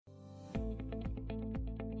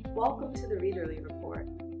Welcome to the Readerly Report,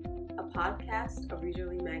 a podcast of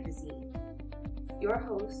Readerly Magazine. Your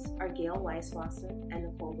hosts are Gail Weiswasser and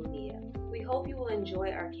Nicole Bonilla. We hope you will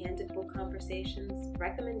enjoy our candid book conversations,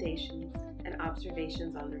 recommendations, and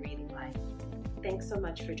observations on the reading life. Thanks so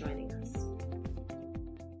much for joining us.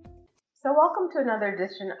 So welcome to another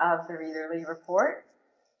edition of the Readerly Report.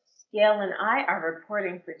 Gail and I are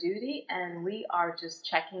reporting for duty, and we are just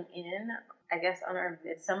checking in, I guess, on our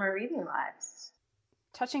midsummer reading lives.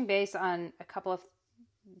 Touching base on a couple of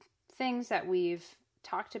things that we've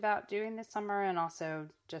talked about during the summer, and also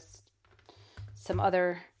just some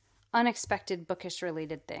other unexpected bookish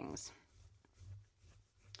related things.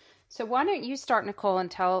 So why don't you start, Nicole,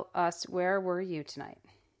 and tell us, where were you tonight?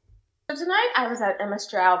 So tonight I was at Emma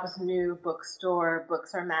Straub's new bookstore,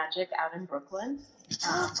 Books Are Magic, out in Brooklyn.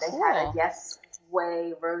 They had a Yes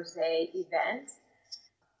Way Rosé event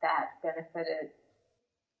that benefited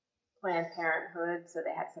Planned Parenthood, so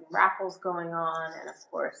they had some raffles going on, and of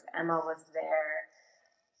course Emma was there.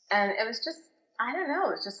 And it was just, I don't know,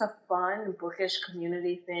 it was just a fun, bookish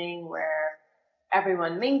community thing where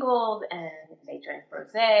everyone mingled and they drank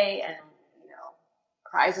rosé and,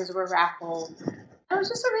 prizes were raffled. It was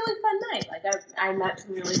just a really fun night. Like I met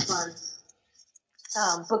some really fun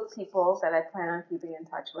book people that I plan on keeping in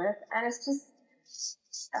touch with. And it's just,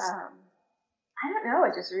 I don't know,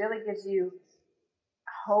 it just really gives you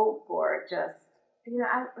hope, or just,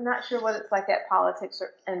 I'm not sure what it's like at Politics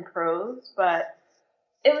and Prose, but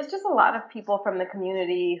it was just a lot of people from the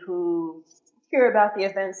community who hear about the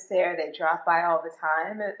events there. They drop by all the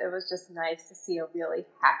time. It was just nice to see a really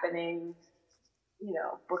happening,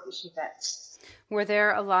 bookish event. Were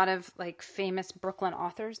there a lot of famous Brooklyn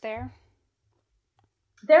authors there?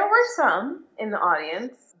 There were some in the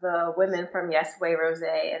audience. The women from Yes Way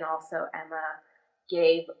Rosé and also Emma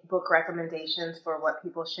gave book recommendations for what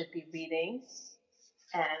people should be reading.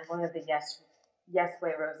 And one of the Yes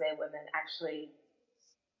Way Rosé women actually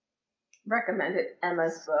recommended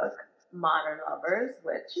Emma's book, Modern Lovers,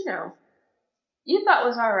 which, you thought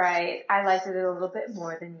was all right. I liked it a little bit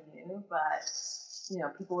more than you, but,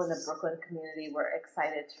 people in the Brooklyn community were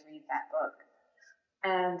excited to read that book.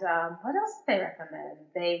 And what else did they recommend?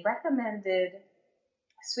 They recommended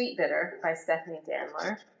Sweet Bitter by Stephanie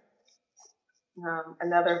Danler.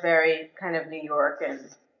 Another very kind of New York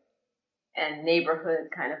and neighborhood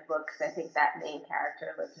kind of book. I think that main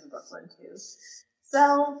character lives in Brooklyn too.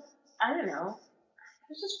 So, I don't know. It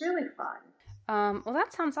was just really fun. Well,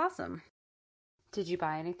 that sounds awesome. Did you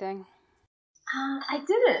buy anything? I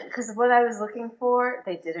didn't, because what I was looking for,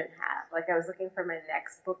 they didn't have. I was looking for my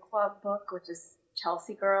next book club book, which is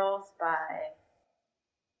Chelsea Girls by,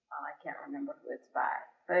 I can't remember who it's by.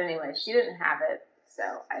 But anyway, she didn't have it, so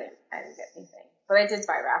I didn't get anything. But I did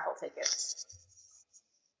buy raffle tickets.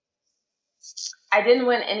 I didn't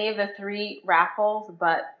win any of the 3 raffles,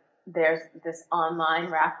 but there's this online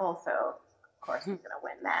raffle, so of course I'm going to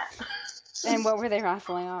win that. And what were they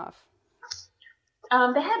raffling off?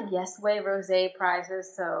 They had Yes Way Rosé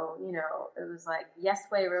prizes, so, it was like Yes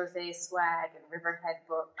Way Rosé swag and Riverhead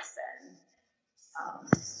books and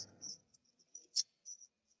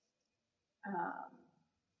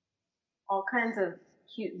all kinds of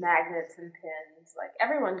cute magnets and pins.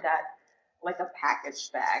 Everyone got a package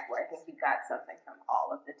bag where I think you got something from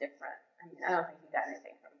all of the different, I don't think you got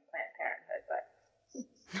anything from Planned Parenthood,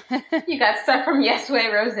 but you got stuff from Yes Way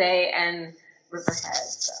Rosé and Riverhead,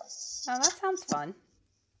 so. Oh, that sounds fun.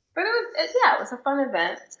 But it was a fun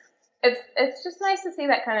event. It's just nice to see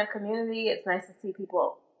that kind of community. It's nice to see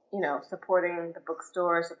people, supporting the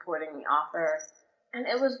bookstore, supporting the author. And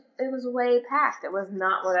it was way packed. It was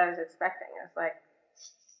not what I was expecting. It was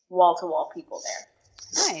wall-to-wall people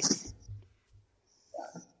there. Nice.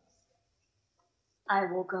 So, I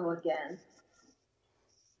will go again.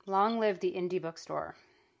 Long live the indie bookstore.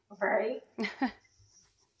 Right?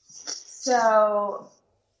 So,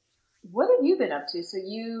 what have you been up to? So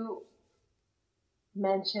you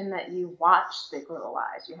mentioned that you watched Big Little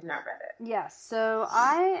Lies. You have not read it. Yes. So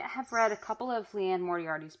I have read a couple of Leanne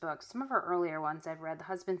Moriarty's books. Some of her earlier ones I've read, The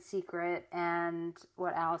Husband's Secret and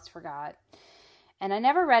What Alice Forgot. And I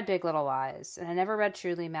never read Big Little Lies, and I never read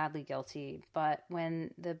Truly Madly Guilty. But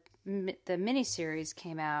when the miniseries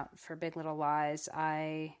came out for Big Little Lies,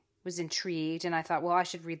 I was intrigued, and I thought, well, I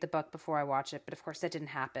should read the book before I watch it. But of course, that didn't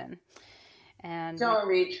happen. And don't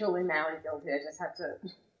read Truly Madly Guilty. I just have to.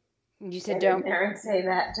 You said don't. Aaron, say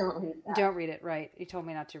that. Don't read that. Don't read it. Right? You told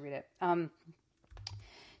me not to read it.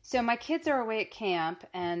 So my kids are away at camp,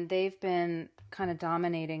 and they've been kind of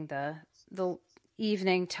dominating the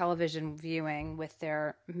evening television viewing with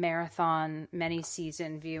their many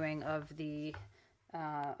season viewing of the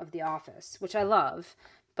Office, which I love.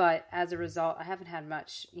 but as a result, I haven't had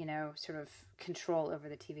much, sort of control over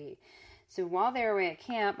the TV. So while they were away at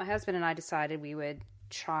camp, my husband and I decided we would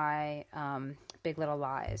try Big Little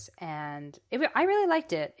Lies, and I really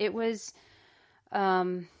liked it. It was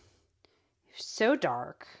so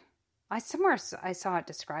dark. I saw it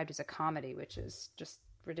described as a comedy, which is just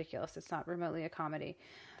ridiculous. It's not remotely a comedy.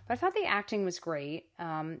 But I thought the acting was great.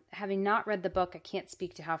 Having not read the book, I can't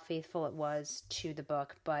speak to how faithful it was to the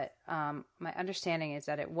book, but my understanding is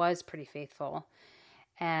that it was pretty faithful,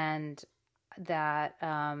 and that,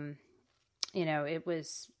 it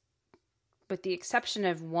was, with the exception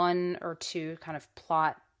of one or two kind of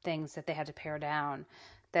plot things that they had to pare down,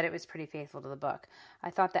 that it was pretty faithful to the book. I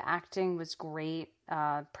thought the acting was great,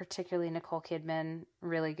 particularly Nicole Kidman,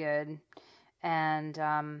 really good. And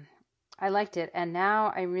I liked it. And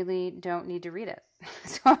now I really don't need to read it.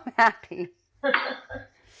 So I'm happy.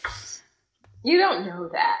 You don't know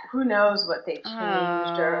that. Who knows what they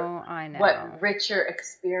changed or I know. what richer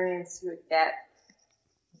experience you would get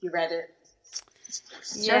if you read it.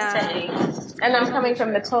 Yeah. Just saying. And I'm coming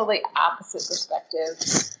from the totally opposite perspective.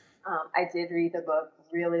 I did read the book,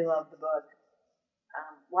 really loved the book.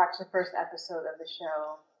 Watched the first episode of the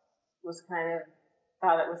show,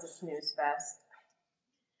 thought it was a snooze fest.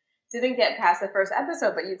 Didn't get past the first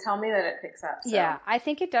episode, but you tell me that it picks up. So. Yeah, I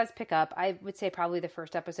think it does pick up. I would say probably the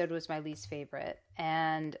first episode was my least favorite.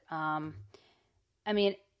 And,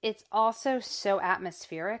 it's also so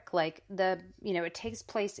atmospheric. Like it takes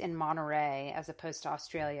place in Monterey as opposed to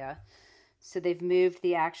Australia. So they've moved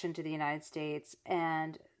the action to the United States,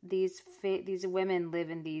 and these women live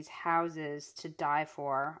in these houses to die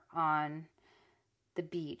for on the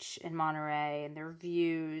beach in Monterey, and their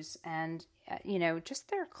views, and just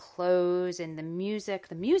their clothes and the music.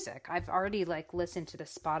 I've already listened to the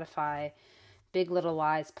Spotify Big Little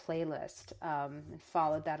Lies playlist, and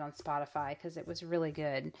followed that on Spotify because it was really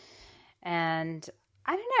good. And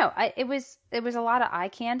I don't know, it was a lot of eye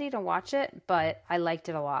candy to watch it, but I liked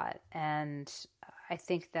it a lot. And I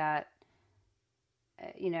think that,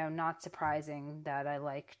 not surprising that I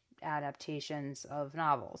like adaptations of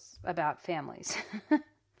novels about families.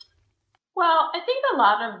 Well, I think a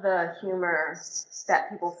lot of the humor that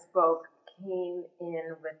people spoke came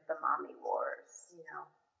in with the mommy wars,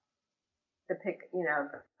 the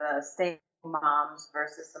stay moms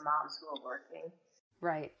versus the moms who are working.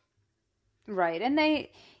 Right. And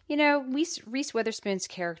they, Reese Witherspoon's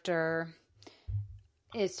character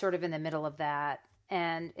is sort of in the middle of that.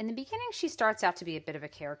 And in the beginning, she starts out to be a bit of a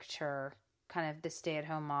caricature, kind of the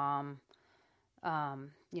stay-at-home mom,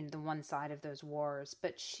 the one side of those wars.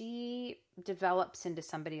 But she develops into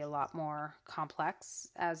somebody a lot more complex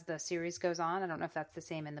as the series goes on. I don't know if that's the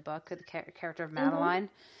same in the book, the character of Madeline.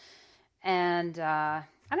 Mm-hmm. And I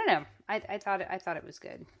don't know. I thought it was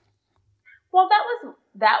good. Well,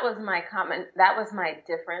 that was my comment. That was my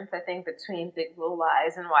difference, I think, between Big Little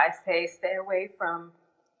Lies and why I stay away from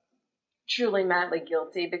Truly Madly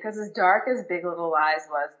Guilty, because as dark as Big Little Lies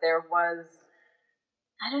was, there was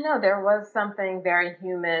something very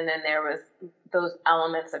human, and there was those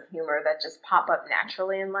elements of humor that just pop up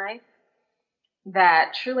naturally in life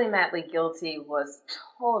that Truly Madly Guilty was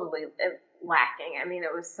totally lacking. I mean,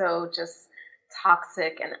 it was so just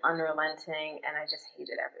toxic and unrelenting, and I just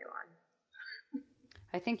hated everyone.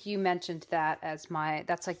 I think you mentioned that as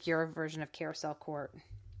that's like your version of Carousel Court.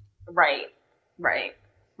 Right.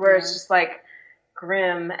 Where it's just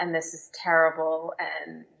grim and this is terrible,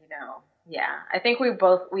 and I think we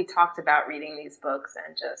talked about reading these books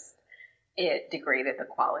and just it degraded the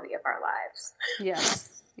quality of our lives.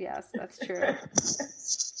 Yes, that's true.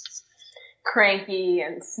 Cranky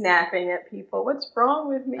and snapping at people. What's wrong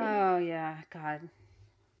with me? Oh yeah, God.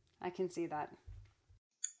 I can see that.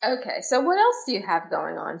 Okay, so what else do you have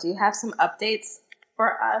going on? Do you have some updates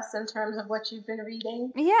for us in terms of what you've been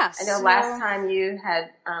reading? Yes. I know last time you had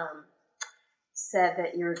said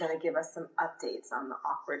that you were going to give us some updates on The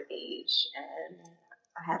Awkward Age, and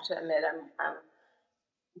I have to admit I'm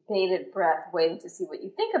bated breath waiting to see what you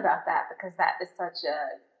think about that, because that is such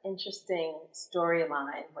an interesting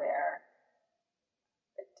storyline where,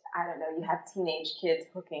 I don't know, you have teenage kids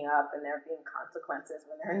hooking up and there being consequences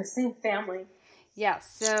when they're in the same family. Yeah,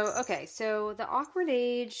 so The Awkward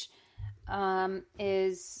Age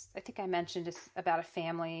is, I think I mentioned, it's about a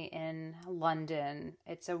family in London.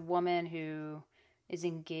 It's a woman who is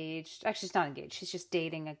engaged. Actually, she's not engaged. She's just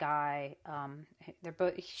dating a guy.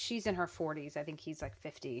 She's in her 40s. I think he's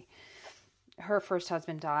 50. Her first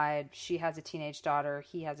husband died. She has a teenage daughter.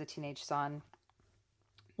 He has a teenage son.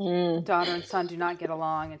 Daughter and son do not get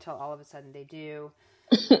along until all of a sudden they do.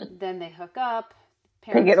 Then they hook up.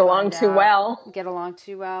 They get along too well.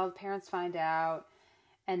 The parents find out.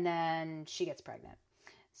 and then she gets pregnant.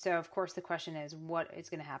 So, of course, the question is, what is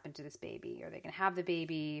going to happen to this baby? Are they going to have the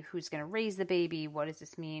baby? Who's going to raise the baby? What does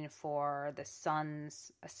this mean for the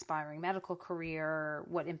son's aspiring medical career?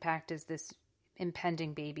 What impact does this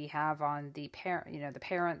impending baby have on the the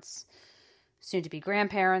parents, soon to be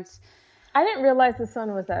grandparents? I didn't realize the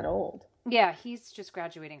son was that old. Yeah, he's just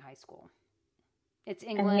graduating high school. It's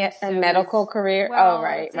England. And a medical career. Well, oh,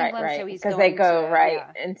 right. So because they go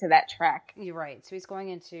into that track. You're right. So he's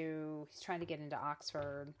trying to get into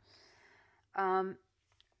Oxford. I thought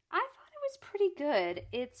it was pretty good.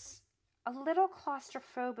 It's a little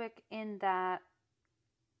claustrophobic in that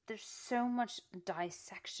there's so much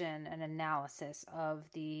dissection and analysis of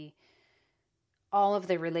all of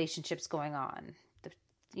the relationships going on.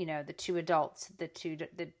 The two adults, the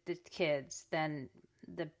kids, then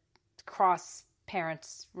the cross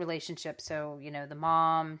parents relationship. So, the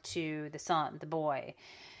mom to the son, the boy.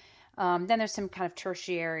 Then there's some kind of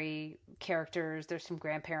tertiary characters. There's some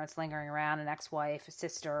grandparents lingering around, an ex-wife, a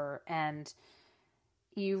sister, and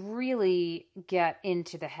you really get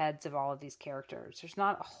into the heads of all of these characters. There's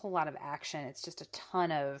not a whole lot of action. It's just a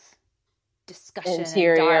ton of discussion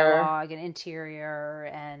and dialogue and interior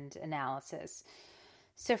and analysis.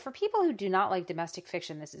 So for people who do not like domestic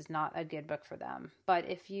fiction, this is not a good book for them. But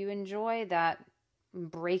if you enjoy that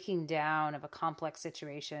breaking down of a complex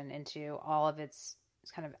situation into all of its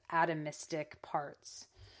kind of atomistic parts,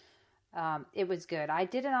 it was good. I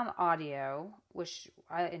did it on audio, which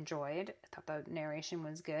I enjoyed. I thought the narration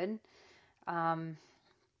was good. Trying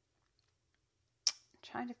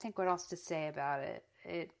to think what else to say about it.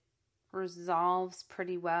 It resolves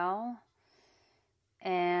pretty well.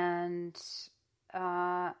 And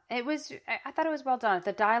I thought it was well done.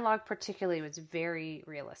 The dialogue particularly was very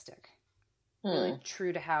realistic. Really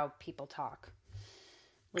true to how people talk.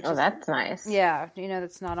 That's nice. Yeah,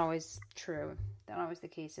 that's not always true. Not always the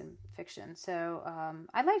case in fiction. So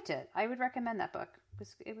I liked it. I would recommend that book.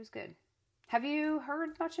 It was good. Have you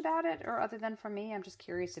heard much about it, or other than from me? I'm just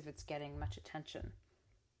curious if it's getting much attention.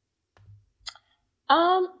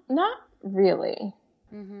 Not really.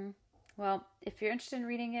 Mm-hmm. Well, if you're interested in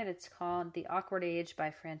reading it, it's called The Awkward Age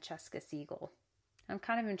by Francesca Siegel. I'm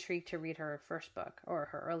kind of intrigued to read her first book, or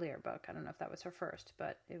her earlier book. I don't know if that was her first,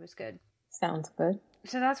 but it was good. Sounds good.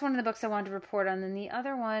 So that's one of the books I wanted to report on. Then the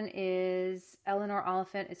other one is Eleanor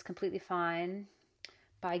Oliphant is Completely Fine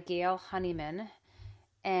by Gail Honeyman.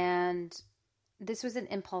 And this was an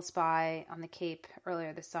impulse buy on the Cape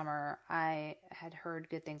earlier this summer. I had heard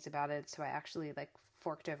good things about it, so I actually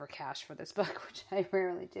forked over cash for this book, which I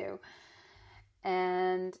rarely do.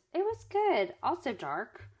 And it was good. Also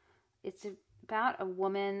dark. It's about a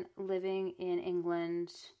woman living in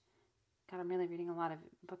England. God, I'm really reading a lot of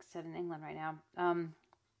books set in England right now.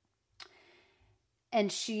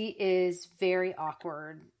 And she is very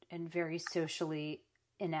awkward and very socially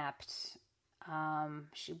inept.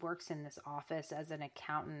 She works in this office as an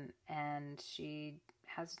accountant, and she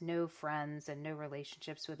has no friends and no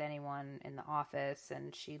relationships with anyone in the office,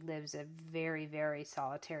 and she lives a very, very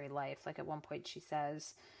solitary life. At one point she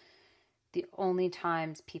says the only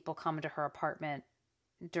times people come to her apartment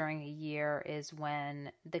during a year is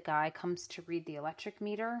when the guy comes to read the electric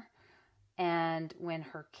meter and when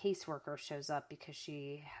her caseworker shows up because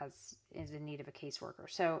she is in need of a caseworker.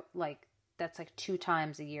 So that's 2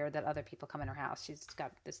 times a year that other people come in her house. She's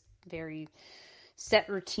got this very set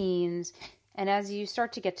routines. And as you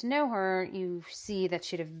start to get to know her, you see that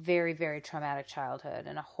she had a very, very traumatic childhood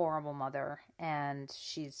and a horrible mother. And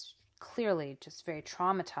she's clearly just very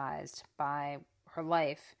traumatized by her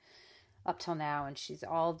life up till now. And she's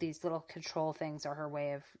all of these little control things are her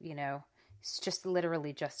way of, it's just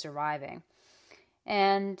literally just surviving.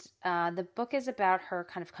 And the book is about her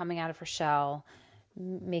kind of coming out of her shell,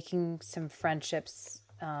 making some friendships,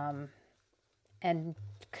 and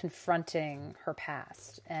confronting her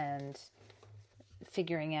past and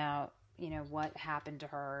figuring out, what happened to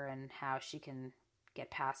her and how she can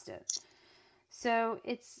get past it. So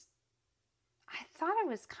I thought it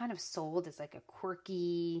was kind of sold as a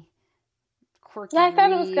quirky. Yeah, I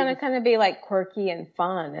thought it was going to kind of be quirky and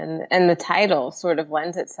fun, and the title sort of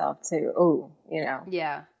lends itself to,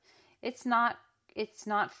 Yeah. It's not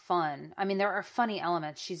fun. I mean, there are funny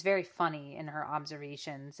elements. She's very funny in her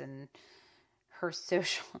observations and her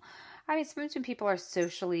social. I mean, sometimes when people are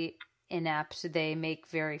socially inept, they make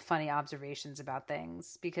very funny observations about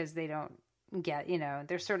things because they don't get,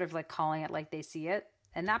 they're sort of calling it like they see it.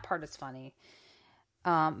 And that part is funny.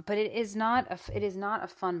 But it is not a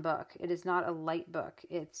fun book. It is not a light book.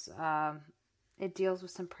 It deals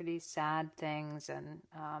with some pretty sad things. And,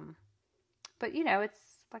 but it's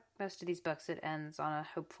like most of these books, it ends on a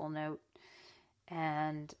hopeful note.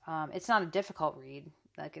 And it's not a difficult read.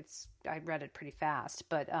 Like I read it pretty fast,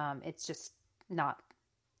 but it's just not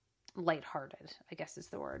lighthearted, I guess is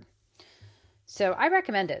the word. So I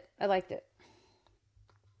recommend it. I liked it.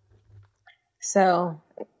 So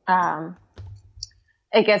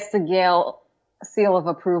it gets the Gale seal of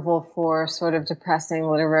approval for sort of depressing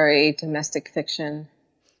literary domestic fiction,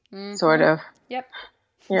 sort of. Yep.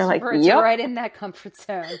 You're like, it's yep. right in that comfort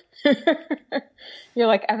zone. You're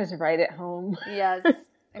like, I was right at home. Yes.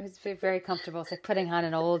 It was very comfortable. It's like putting on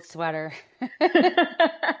an old sweater.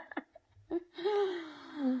 I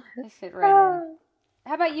fit right in.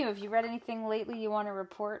 How about you? Have you read anything lately you want to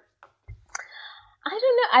report? I don't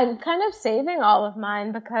know. I'm kind of saving all of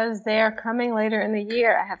mine because they are coming later in the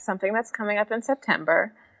year. I have something that's coming up in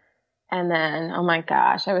September. And then, oh my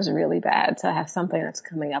gosh, I was really bad. So I have something that's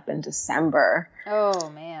coming up in December. Oh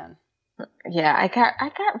man. Yeah, I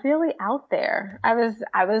got really out there. I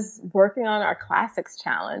was working on our classics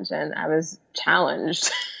challenge and I was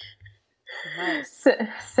challenged. Nice.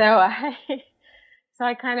 So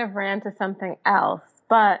I kind of ran to something else.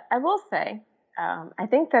 But I will say, I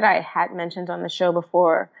think that I had mentioned on the show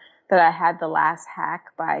before that I had The Last Hack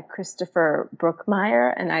by Christopher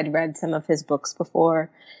Brookmyre, and I'd read some of his books before.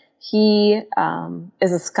 He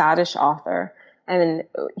is a Scottish author, and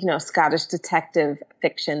Scottish detective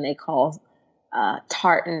fiction they call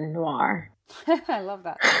tartan noir. I love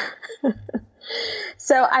that.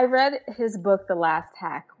 So I read his book, The Last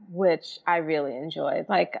Hack, which I really enjoyed.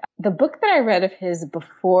 Like, the book that I read of his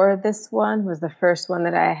before this one was the first one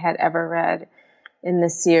that I had ever read in the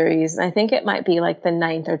series. And I think it might be like the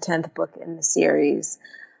 9th or 10th book in the series.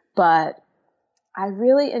 But I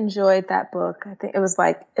really enjoyed that book. I think it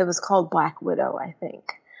was called Black Widow, I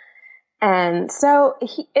think. And so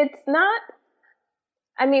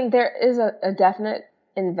there is a definite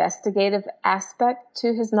investigative aspect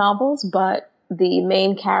to his novels, but the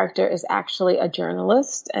main character is actually a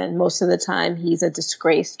journalist, and most of the time he's a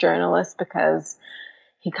disgraced journalist because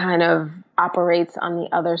he kind of operates on the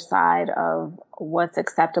other side of what's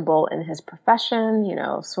acceptable in his profession,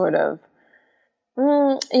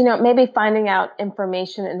 maybe finding out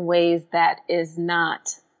information in ways that is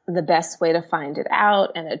not the best way to find it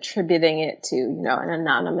out and attributing it to, an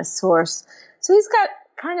anonymous source. So he's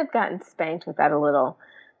gotten spanked with that a little.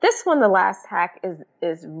 This one, The Last Hack,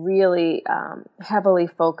 is really heavily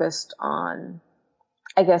focused on,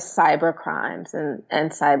 I guess, cyber crimes and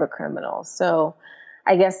cyber criminals. So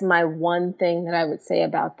I guess my one thing that I would say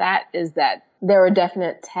about that is that there are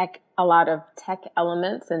a lot of tech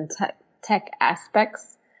elements and tech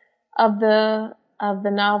aspects of the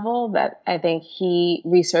novel that I think he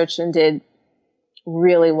researched and did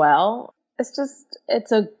really well.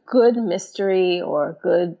 It's a good mystery or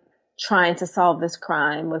good trying to solve this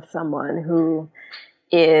crime with someone who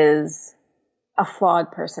is a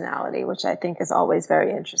flawed personality, which I think is always very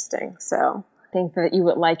interesting. So I think that you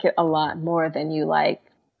would like it a lot more than you like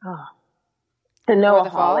the Noah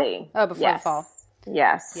Hawley. Oh, Before the Fall.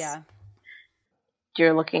 Yes. Yeah. If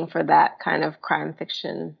you're looking for that kind of crime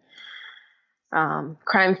fiction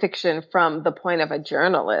from the point of a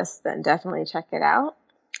journalist, then definitely check it out.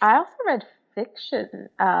 I also read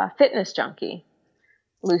Fitness Junkie.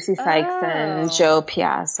 Lucy Sykes and Joe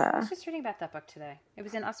Piazza. I was just reading about that book today. It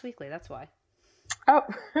was in Us Weekly, that's why. Oh.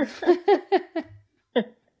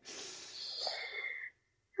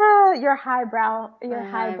 Your highbrow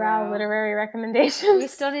literary recommendations. We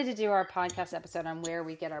still need to do our podcast episode on where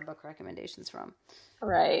we get our book recommendations from.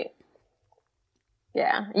 Right.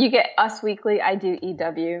 Yeah. You get Us Weekly, I do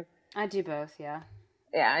EW. I do both, yeah.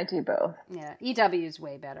 Yeah, I do both. Yeah, EW is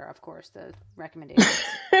way better, of course, the recommendations.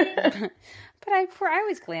 But I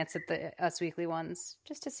always glance at the Us Weekly ones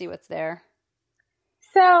just to see what's there.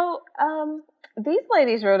 So, these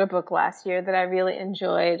ladies wrote a book last year that I really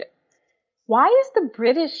enjoyed. Why is the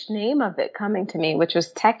British name of it coming to me, which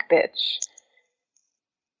was Tech Bitch?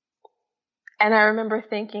 And I remember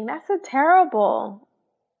thinking, that's a terrible...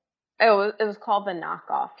 It was called The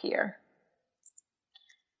Knockoff here.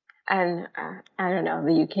 And I don't know,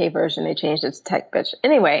 the UK version, they changed it to Tech Bitch.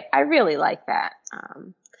 Anyway, I really like that.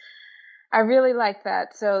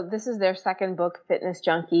 So this is their second book, Fitness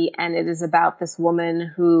Junkie, and it is about this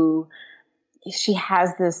woman who, she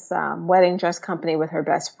has this wedding dress company with her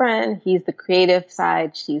best friend. He's the creative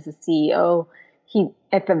side. She's the CEO.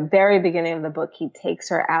 At the very beginning of the book, he takes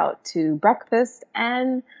her out to breakfast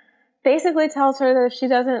and basically tells her that if she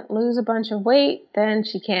doesn't lose a bunch of weight, then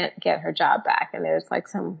she can't get her job back. And there's like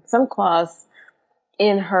some clause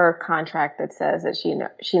in her contract that says that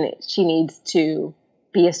she needs to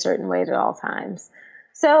be a certain weight at all times.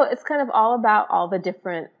 So it's kind of all about all the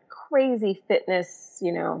different crazy fitness,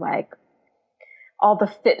 like all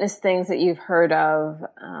the fitness things that you've heard of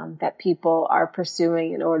that people are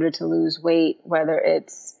pursuing in order to lose weight, whether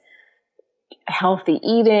it's healthy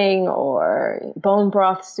eating or bone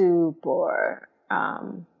broth soup or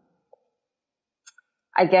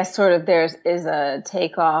I guess sort of is a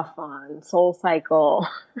takeoff on Soul Cycle.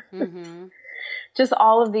 Mm-hmm. Just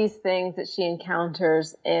all of these things that she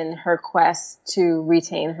encounters in her quest to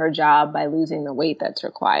retain her job by losing the weight that's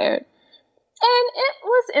required. And it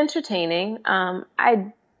was entertaining.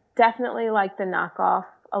 I definitely liked the knockoff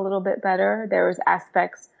a little bit better. There was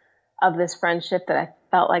aspects of this friendship that I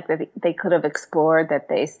felt like that they could have explored that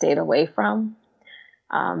they stayed away from.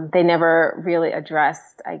 They never really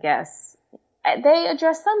addressed, I guess, they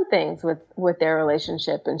address some things with their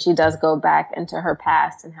relationship, and she does go back into her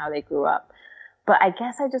past and how they grew up. But I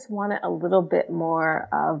guess I just wanted a little bit more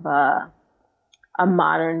of a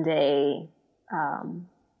modern day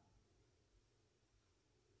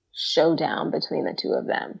showdown between the two of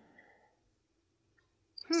them.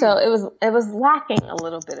 So it was lacking a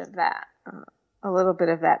little bit of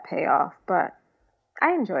that payoff, but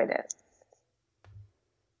I enjoyed it.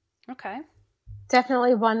 Okay.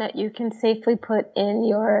 Definitely one that you can safely put in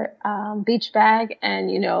your beach bag,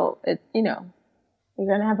 and you're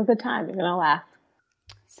gonna have a good time. You're gonna laugh.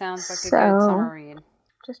 Sounds like a good summer read.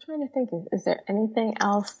 Just trying to think, is there anything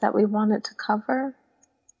else that we wanted to cover?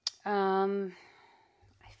 I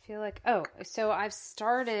feel like so I've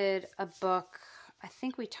started a book. I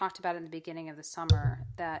think we talked about it in the beginning of the summer.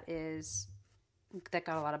 That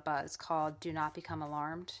got a lot of buzz, called "Do Not Become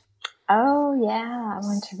Alarmed." Oh, yeah. I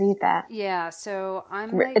want to read that. Yeah, so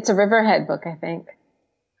it's a Riverhead book, I think.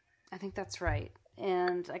 I think that's right.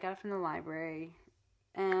 And I got it from the library.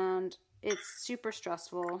 And it's super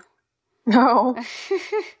stressful. No.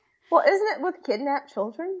 Well, isn't it with kidnapped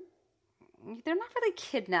children? They're not really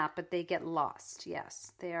kidnapped, but they get lost.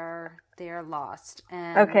 Yes, they are lost.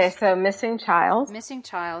 And okay, so missing children, missing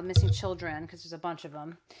children, because there's a bunch of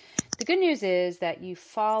them. The good news is that you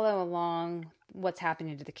follow along what's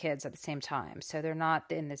happening to the kids at the same time. So they're not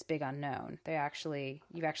in this big unknown. You actually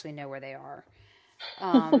know where they are.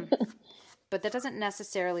 But that doesn't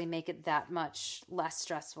necessarily make it that much less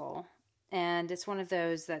stressful. And it's one of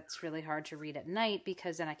those that's really hard to read at night,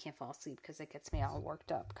 because then I can't fall asleep because it gets me all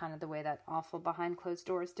worked up, kind of the way that awful Behind Closed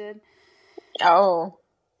Doors did. Oh.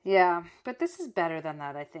 Yeah, but this is better than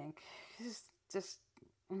that, I think. This is just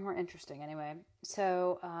more interesting anyway.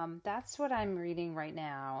 So that's what I'm reading right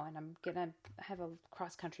now, and I'm gonna have a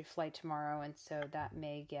cross-country flight tomorrow, and so that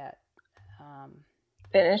may get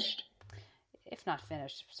finished. If not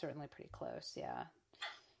finished, certainly pretty close, yeah.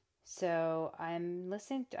 So I'm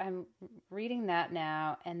reading that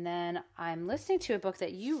now, and then I'm listening to a book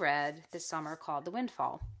that you read this summer called The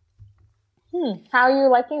Windfall. How are you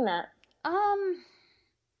liking that?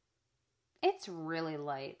 It's really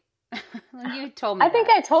light. You told me I think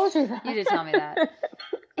I told you that. You did tell me that.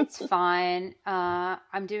 It's fine.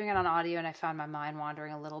 I'm doing it on audio, and I found my mind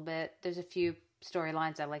wandering a little bit. There's a few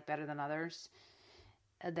storylines I like better than others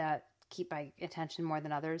that keep my attention more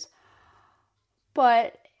than others.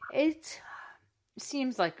 But it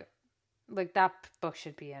seems like that book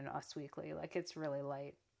should be in Us Weekly. Like, it's really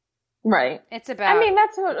light. Right. It's about... I mean,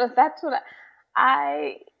 that's what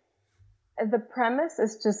the premise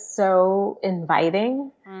is just so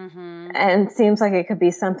inviting, and seems like it could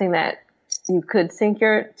be something that you could sink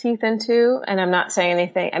your teeth into. And I'm not saying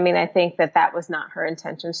anything. I mean, I think that was not her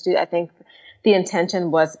intention to do. I think the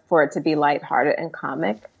intention was for it to be lighthearted and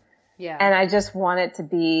comic. Yeah. And I just want it to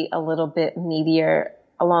be a little bit meatier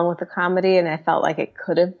along with the comedy, and I felt like it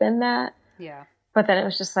could have been that. Yeah. But then it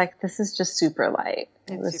was just like, this is just super light.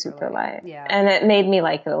 It was super light. Yeah. And it made me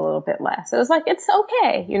like it a little bit less. It was like, it's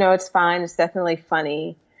okay. It's fine. It's definitely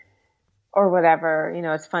funny or whatever.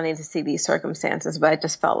 It's funny to see these circumstances, but I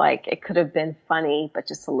just felt like it could have been funny, but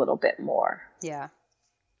just a little bit more. Yeah.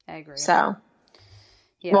 I agree. So,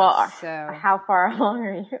 yeah, well, how far along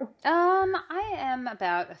are you? I am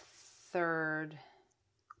about a third.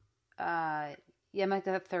 I'm like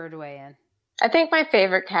a third way in. I think my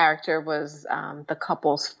favorite character was the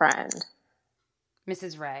couple's friend,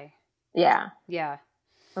 Mrs. Ray. Yeah. Yeah.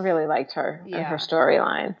 I really liked her and her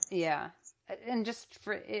storyline. Yeah. And just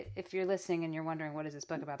for if you're listening and you're wondering what is this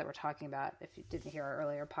book about that we're talking about, if you didn't hear our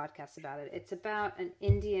earlier podcast about it, it's about an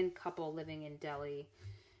Indian couple living in Delhi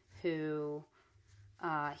who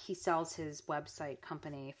he sells his website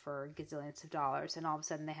company for gazillions of dollars, and all of a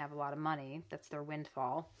sudden they have a lot of money. That's their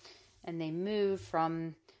windfall. And they move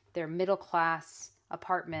from their middle-class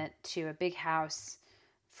apartment to a big house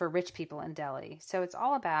for rich people in Delhi. So it's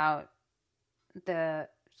all about the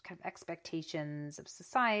kind of expectations of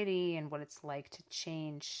society and what it's like to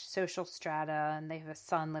change social strata. And they have a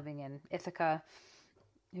son living in Ithaca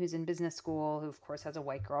who's in business school, who of course has a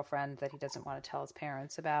white girlfriend that he doesn't want to tell his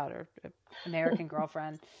parents about, or an American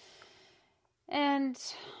girlfriend. And,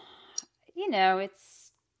 you know,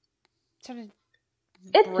 it's sort of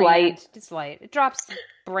light. It's light. It drops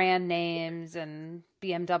brand names and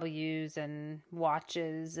BMWs and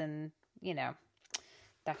watches and, you know,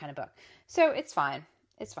 that kind of book. So it's fine.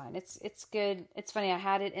 It's fine. It's good. It's funny. I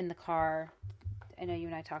had it in the car. I know you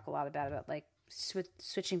and I talk a lot about like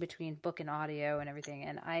switching between book and audio and everything.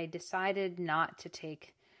 And I decided not to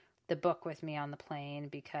take the book with me on the plane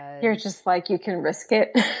because you're just like, you can risk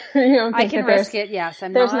it. You don't think I can risk it. Yes.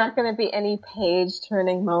 There's not going to be any page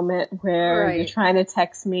turning moment where you're trying to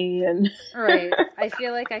text me and right. I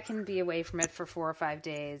feel like I can be away from it for 4 or 5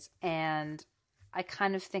 days, and I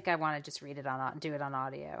kind of think I want to just do it on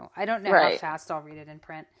audio. I don't know how fast I'll read it in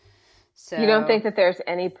print. So you don't think that there's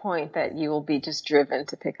any point that you will be just driven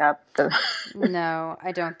to pick up the No,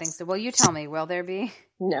 I don't think so. Well, you tell me, will there be?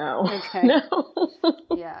 No. Okay. No.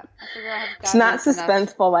 Yeah. I figure it's not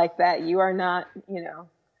suspenseful like that. You are not, you know.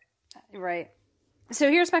 Right. So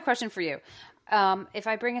here's my question for you. If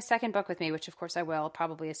I bring a second book with me, which of course I will,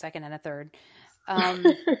 probably a second and a third,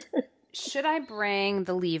 should I bring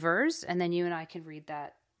The Leavers and then you and I can read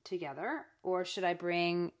that together, or should I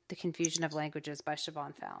bring The Confusion of Languages by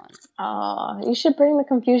Siobhan Fallon? You should bring The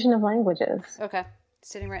Confusion of Languages. Okay.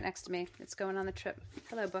 Sitting right next to me. It's going on the trip.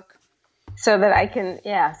 Hello, book. So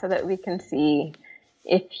that we can see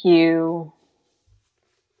if you,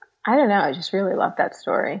 I don't know, I just really love that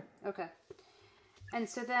story. Okay. And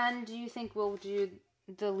so then do you think we'll do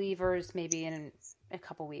The Leavers maybe in a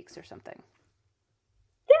couple weeks or something?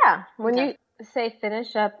 Yeah. When you say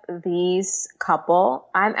finish up these couple,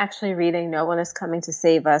 I'm actually reading No One Is Coming to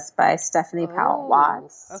Save Us by Stephanie Powell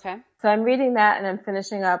Watts. Okay. So I'm reading that and I'm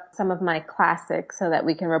finishing up some of my classics so that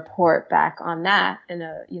we can report back on that in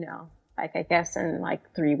I guess in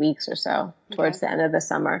 3 weeks or so towards the end of the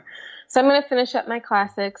summer. So I'm going to finish up my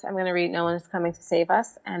classics. I'm going to read No One Is Coming to Save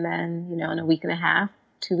Us. And then, in a week and a half,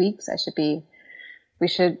 2 weeks, we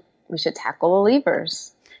should tackle The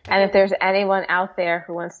Leavers. Okay. And if there's anyone out there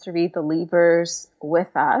who wants to read The Leavers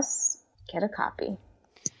with us, get a copy.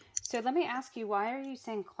 So let me ask you, why are you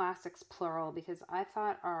saying classics plural? Because I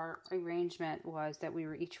thought our arrangement was that we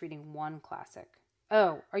were each reading one classic.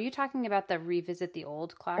 Oh, are you talking about the Revisit the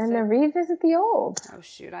Old classic? And the Revisit the Old. Oh,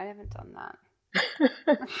 shoot. I haven't done that.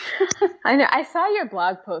 I know. I saw your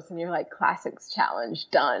blog post and you're like, classics challenge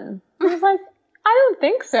done. I was like, I don't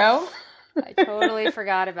think so. I totally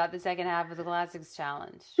forgot about the second half of the classics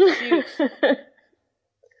challenge. Shoot.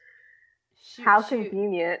 How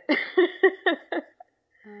convenient. Oh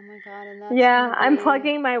my God. And that's I'm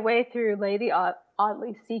plugging my way through Lady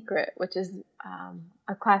Audley's Secret, which is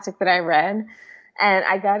a classic that I read. And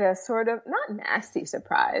I got a sort of, not nasty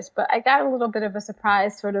surprise, but I got a little bit of a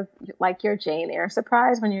surprise, sort of like your Jane Eyre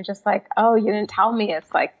surprise, when you're just like, oh, you didn't tell me it's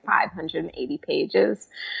 580 pages.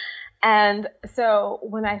 And so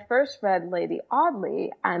when I first read Lady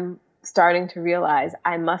Audley, I'm starting to realize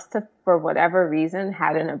I must have, for whatever reason,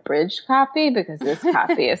 had an abridged copy, because this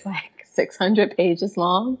copy is 600 pages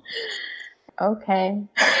long. Okay.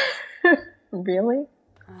 Really?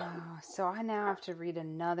 Oh, so I now have to read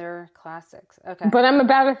another classics. Okay. But I'm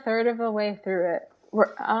about a third of the way through it.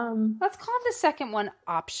 Let's call the second one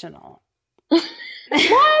optional.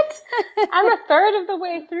 What? I'm a third of the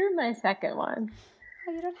way through my second one.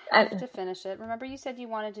 Oh, you don't have to finish it. Remember, you said you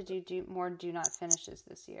wanted to do more do not finishes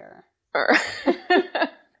this year.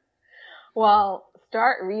 Well,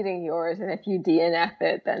 start reading yours, and if you DNF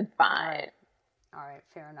it, then fine. All right,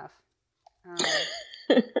 fair enough.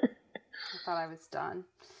 I thought I was done.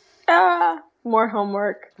 More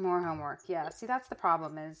homework. More homework. Yeah. See, that's the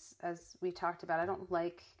problem. Is, as we talked about, I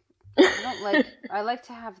like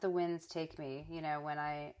to have the winds take me. When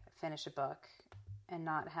I finish a book, and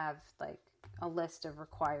not have a list of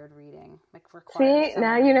required reading. See,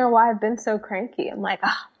 now you know why I've been so cranky. I'm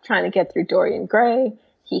trying to get through Dorian Gray.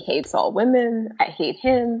 He hates all women. I hate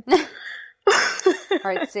him. All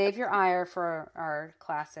right, save your ire for our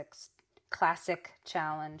classic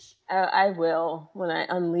challenge. I will, when I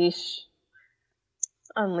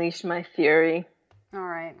unleash my fury. All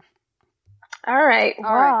right.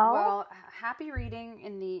 Well, happy reading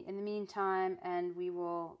in the meantime, and we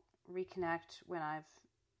will reconnect when I've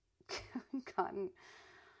gotten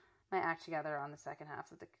my act together on the second half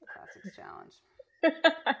of the classics challenge.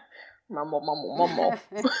 Mumble, mumble, mumble.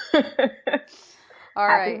 All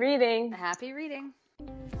right. Happy reading. Happy reading.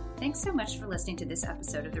 Thanks so much for listening to this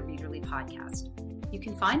episode of the Readerly Podcast. You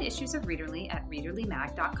can find issues of Readerly at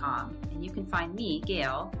readerlymag.com, and you can find me,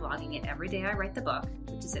 Gail, blogging at Everyday I Write the Book,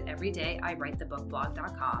 which is at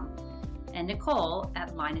everydayIwritethebookblog.com, and Nicole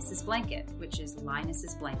at Linus's Blanket, which is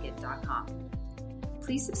linus'sblanket.com.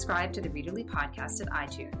 Please subscribe to the Readerly podcast at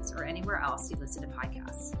iTunes or anywhere else you listen to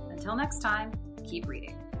podcasts. Until next time, keep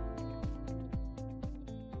reading.